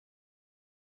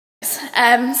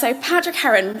So Patrick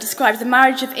Heron described the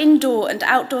marriage of indoor and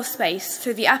outdoor space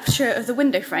through the aperture of the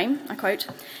window frame, I quote,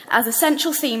 as a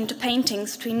central theme to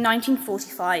paintings between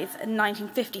 1945 and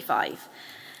 1955.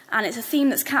 And it's a theme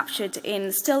that's captured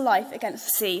in Still Life Against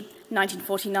the Sea,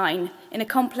 1949, in a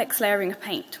complex layering of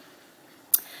paint.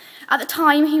 At the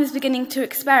time, he was beginning to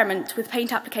experiment with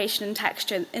paint application and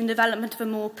texture in the development of a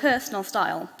more personal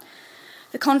style.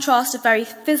 The contrast of very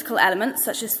physical elements,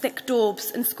 such as thick daubs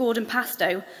and scored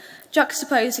impasto,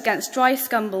 juxtaposed against dry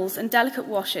scumbles and delicate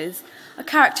washes, are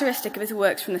characteristic of his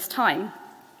works from this time.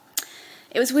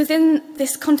 It was within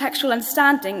this contextual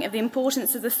understanding of the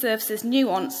importance of the surface's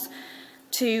nuance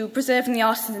to preserving the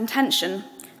artist's intention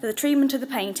that the treatment of the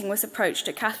painting was approached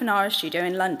at Catherine Ara's studio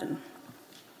in London.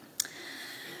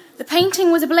 The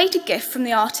painting was a belated gift from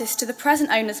the artist to the present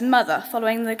owner's mother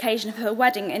following the occasion of her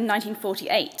wedding in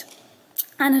 1948,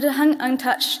 and had hung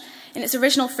untouched in its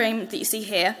original frame that you see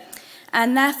here,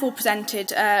 and therefore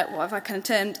presented what I kind of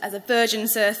termed as a virgin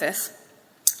surface.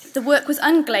 The work was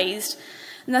unglazed,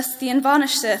 and thus the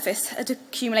unvarnished surface had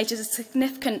accumulated a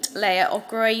significant layer of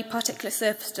grey particulate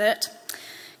surface dirt,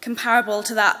 comparable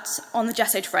to that on the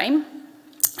gessoed frame,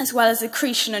 as well as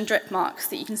accretion and drip marks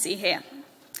that you can see here.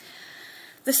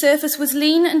 The surface was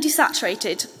lean and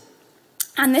desaturated,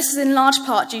 and this is in large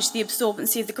part due to the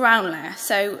absorbency of the ground layer.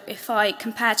 So if I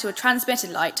compare to a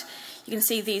transmitted light, you can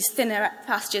see these thinner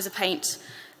passages of paint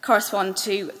correspond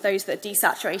to those that are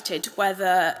desaturated, where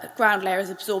the ground layer is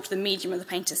absorbed to the medium of the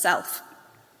paint itself.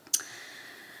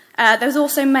 There's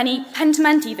also many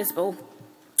pentimenti visible,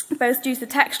 both due to the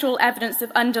textural evidence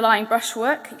of underlying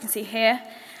brushwork, you can see here,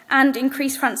 and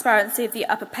increased transparency of the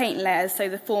upper paint layers, so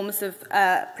the forms of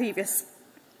previous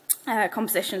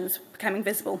compositions becoming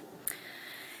visible.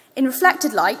 In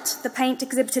reflected light, the paint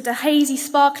exhibited a hazy,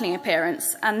 sparkling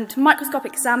appearance, and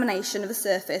microscopic examination of the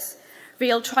surface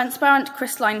revealed transparent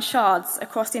crystalline shards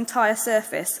across the entire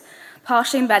surface,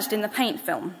 partially embedded in the paint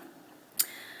film.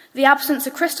 The absence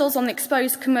of crystals on the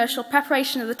exposed commercial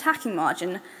preparation of the tacking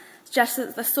margin suggests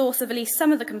that the source of at least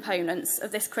some of the components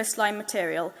of this crystalline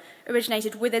material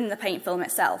originated within the paint film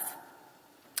itself.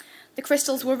 The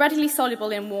crystals were readily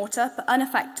soluble in water, but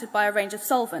unaffected by a range of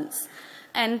solvents,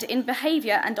 and in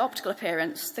behaviour and optical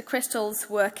appearance, the crystals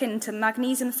were akin to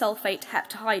magnesium sulfate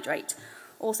heptahydrate,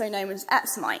 also known as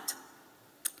epsomite.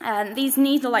 And these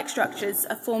needle-like structures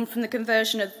are formed from the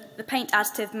conversion of the paint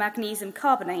additive magnesium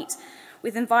carbonate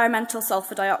with environmental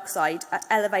sulfur dioxide at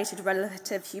elevated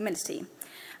relative humidity,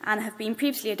 and have been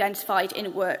previously identified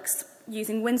in works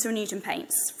using Winsor & Newton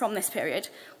paints from this period,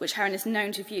 which Heron is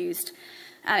known to have used.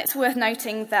 And it's worth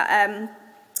noting that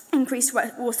increased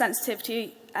water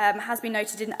sensitivity has been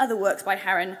noted in other works by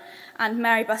Heron, and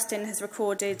Mary Bustin has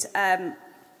recorded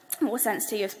water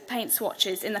sensitivity of paint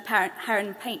swatches in the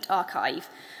Heron Paint Archive,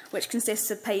 which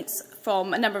consists of paints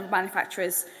from a number of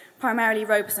manufacturers, primarily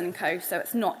Roberson & Co., so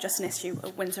it's not just an issue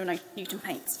of Winsor & Newton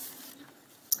paints.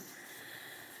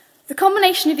 The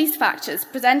combination of these factors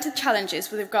presented challenges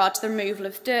with regard to the removal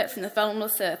of dirt from the vulnerable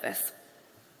surface.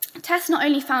 Tests not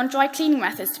only found dry cleaning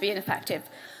methods to be ineffective,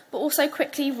 but also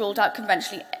quickly ruled out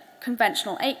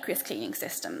conventional aqueous cleaning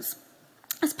systems,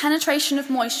 as penetration of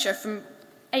moisture from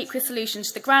aqueous solutions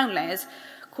to the ground layers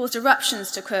caused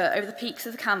eruptions to occur over the peaks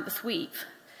of the canvas weave.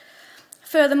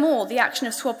 Furthermore, the action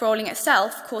of swab rolling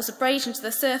itself caused abrasion to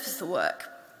the surface of the work,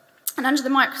 and under the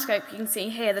microscope you can see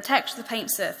here the texture of the paint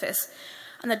surface,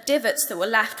 and the divots that were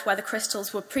left where the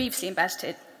crystals were previously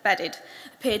embedded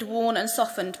appeared worn and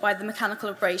softened by the mechanical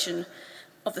abrasion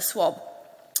of the swab,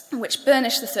 which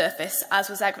burnished the surface, as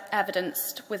was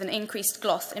evidenced with an increased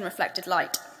gloss in reflected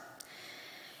light.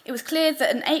 It was clear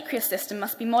that an aqueous system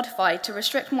must be modified to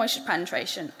restrict moisture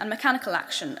penetration and mechanical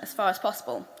action as far as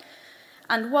possible.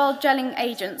 And while gelling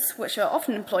agents, which are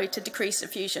often employed to decrease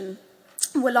diffusion,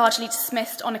 were largely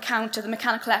dismissed on account of the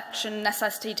mechanical action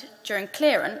necessitated during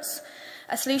clearance,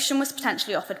 a solution was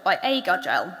potentially offered by agar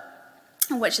gel,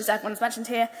 which, as everyone's mentioned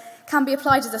here, can be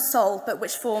applied as a sol, but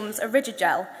which forms a rigid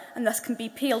gel and thus can be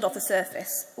peeled off the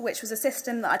surface, which was a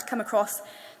system that I'd come across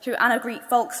through Anna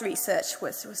Greet-Volk's research,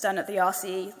 which was done at the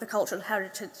RCE, the Cultural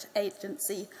Heritage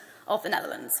Agency of the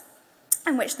Netherlands,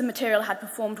 in which the material had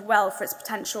performed well for its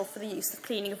potential for the use of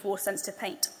cleaning of water-sensitive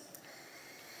paint.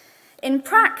 In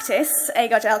practice,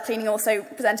 agar gel cleaning also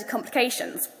presented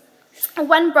complications.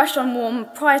 When brushed on warm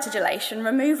prior to gelation,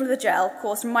 removal of the gel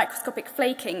caused microscopic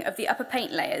flaking of the upper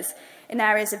paint layers in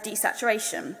areas of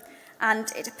desaturation,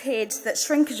 and it appeared that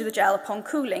shrinkage of the gel upon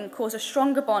cooling caused a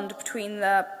stronger bond between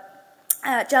the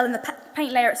gel and the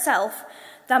paint layer itself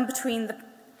than between the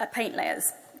paint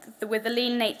layers, with the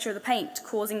lean nature of the paint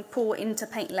causing poor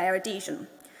inter-paint layer adhesion.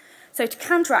 So to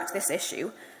counteract this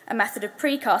issue, a method of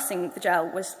precasting the gel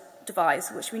was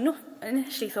devised, which we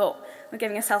initially thought we're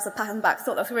giving ourselves a pat on the back,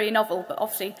 thought that was really novel, but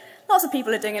obviously lots of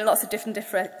people are doing it in lots of different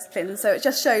disciplines, so it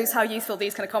just shows how useful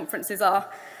these kind of conferences are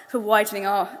for widening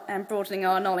and broadening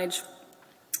our knowledge.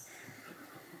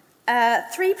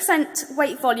 3%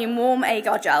 weight volume warm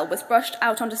agar gel was brushed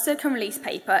out onto silicone release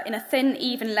paper in a thin,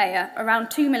 even layer around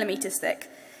 2 millimetres thick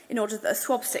in order that a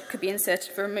swab stick could be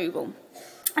inserted for removal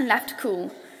and left to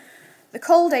cool. The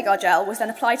cold agar gel was then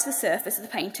applied to the surface of the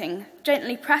painting,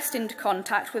 gently pressed into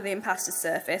contact with the impasted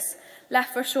surface,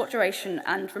 left for a short duration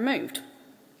and removed.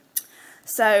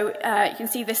 So you can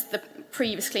see this, the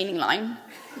previous cleaning line.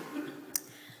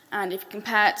 And if you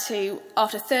compare it to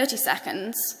after 30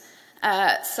 seconds,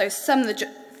 so some of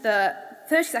the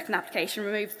 30-second application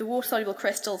removed the water-soluble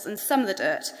crystals and some of the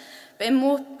dirt, but in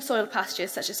more soil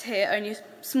passages, such as here, only a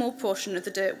small portion of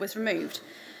the dirt was removed.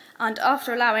 And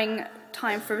after allowing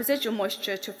time for residual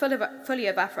moisture to fully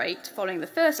evaporate following the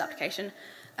first application,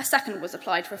 a second was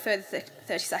applied for a further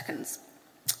 30 seconds,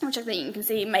 which I think you can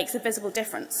see makes a visible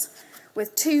difference,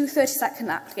 with 2 30-second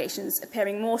applications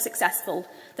appearing more successful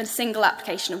than a single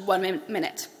application of 1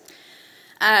 minute.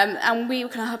 And we were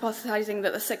kind of hypothesising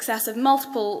that the success of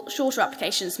multiple shorter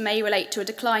applications may relate to a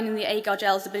decline in the agar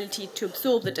gel's ability to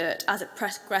absorb the dirt as it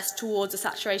progressed towards a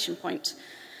saturation point.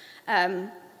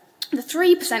 The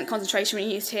 3% concentration we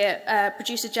used here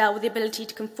produced a gel with the ability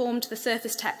to conform to the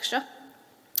surface texture,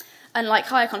 unlike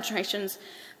higher concentrations,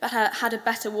 but had a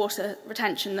better water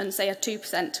retention than, say, a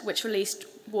 2%, which released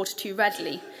water too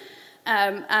readily.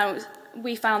 And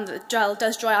we found that the gel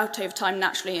does dry out over time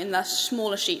naturally, and thus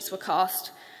smaller sheets were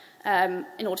cast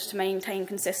in order to maintain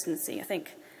consistency. I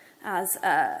think, as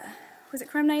was it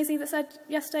Kremnesi that said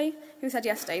yesterday? Who said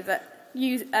yesterday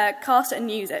that cast it and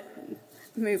use it,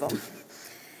 move on.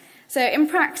 So in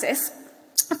practice,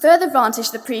 a further advantage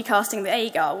of the precasting of the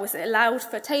agar was that it allowed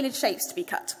for tailored shapes to be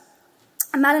cut.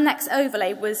 A Melanex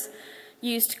overlay was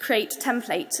used to create a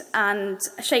template, and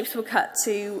shapes were cut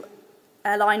to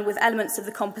align with elements of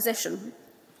the composition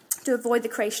to avoid the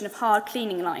creation of hard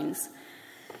cleaning lines.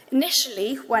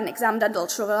 Initially, when examined under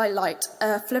ultraviolet light,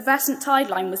 a fluorescent tide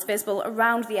line was visible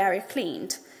around the area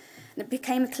cleaned, and it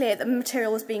became clear that the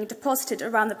material was being deposited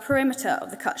around the perimeter of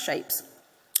the cut shapes,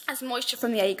 as moisture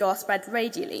from the agar spread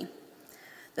radially.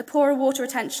 The poorer water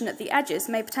retention at the edges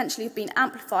may potentially have been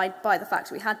amplified by the fact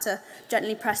that we had to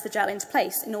gently press the gel into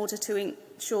place in order to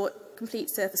ensure complete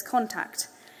surface contact.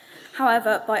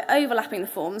 However, by overlapping the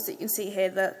forms, that you can see here,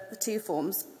 the two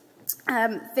forms,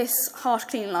 this harsh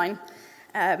cleaning line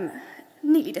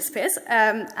neatly disappears,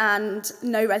 and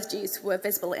no residues were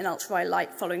visible in ultraviolet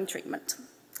light following treatment.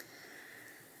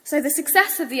 So the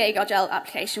success of the agar gel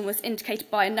application was indicated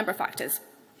by a number of factors.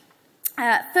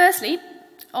 Firstly,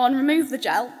 on removal of the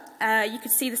gel, you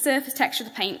could see the surface texture of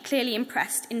the paint clearly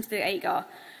impressed into the agar,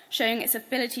 showing its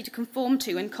ability to conform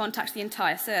to and contact the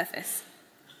entire surface.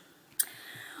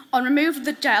 On removal of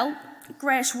the gel,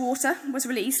 greyish water was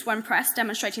released when pressed,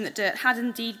 demonstrating that dirt had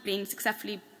indeed been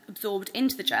successfully absorbed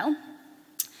into the gel.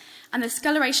 And the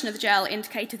discoloration of the gel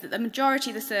indicated that the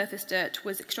majority of the surface dirt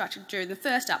was extracted during the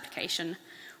first application,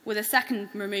 with a second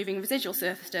removing residual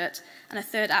surface dirt, and a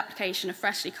third application of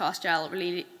freshly cast gel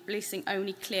releasing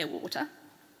only clear water.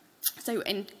 So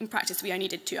in practice, we only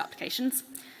did 2 applications.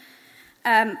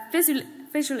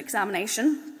 Visual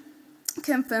examination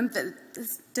confirmed that the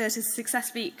dirt is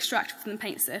successfully extracted from the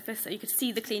paint surface, so you could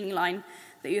see the cleaning line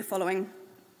that you were following,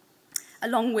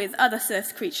 along with other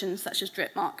surface accretions such as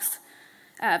drip marks.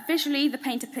 Visually, the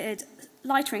paint appeared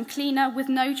lighter and cleaner with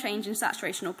no change in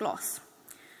saturation or gloss.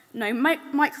 No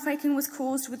microflaking was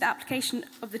caused with the application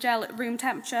of the gel at room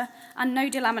temperature, and no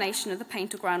delamination of the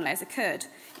paint or ground layers occurred,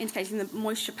 indicating that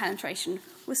moisture penetration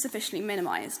was sufficiently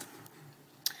minimised.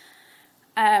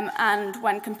 And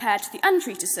when compared to the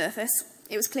untreated surface,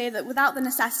 it was clear that without the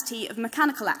necessity of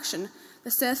mechanical action,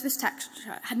 the surface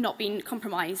texture had not been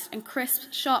compromised, and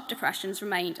crisp, sharp depressions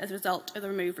remained as a result of the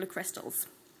removal of crystals.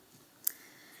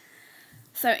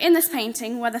 So in this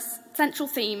painting, where the central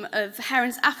theme of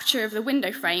Heron's aperture of the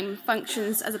window frame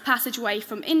functions as a passageway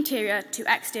from interior to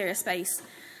exterior space,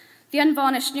 the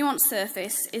unvarnished nuanced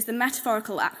surface is the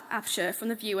metaphorical aperture from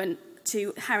the viewer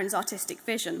to Heron's artistic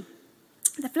vision.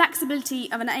 The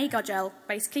flexibility of an agar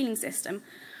gel-based cleaning system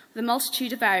with a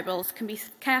multitude of variables can be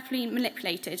carefully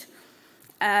manipulated,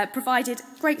 provided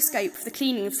great scope for the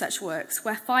cleaning of such works,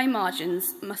 where fine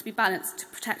margins must be balanced to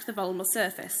protect the vulnerable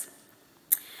surface.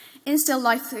 In Still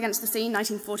Life Against the Sea,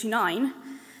 1949,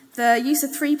 the use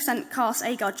of 3% cast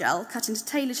agar gel cut into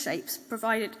tailored shapes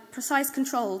provided precise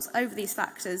controls over these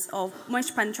factors of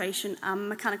moisture penetration and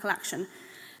mechanical action,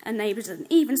 enabled an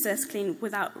even surface clean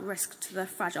without risk to the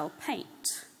fragile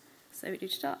paint. So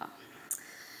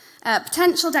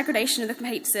potential degradation of the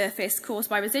paint surface caused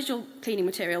by residual cleaning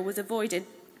material was avoided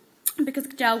because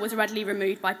the gel was readily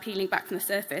removed by peeling back from the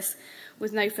surface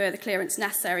with no further clearance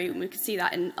necessary, and we could see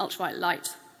that in ultraviolet light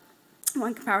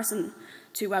in comparison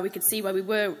to where we could see where we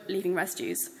were leaving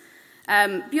residues.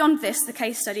 Beyond this, the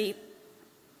case study,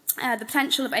 the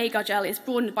potential of agar gel is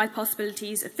broadened by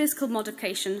possibilities of physical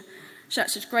modification,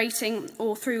 such as grating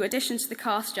or through addition to the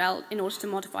cast gel in order to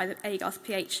modify the agar's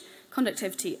pH,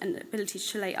 conductivity and ability to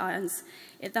chelate ions.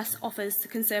 It thus offers the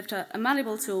conservator a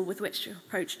malleable tool with which to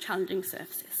approach challenging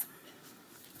surfaces.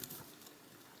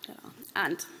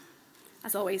 And,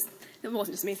 as always, it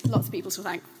wasn't just me, lots of people to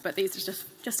thank, but these are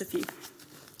just a few.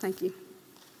 Thank you.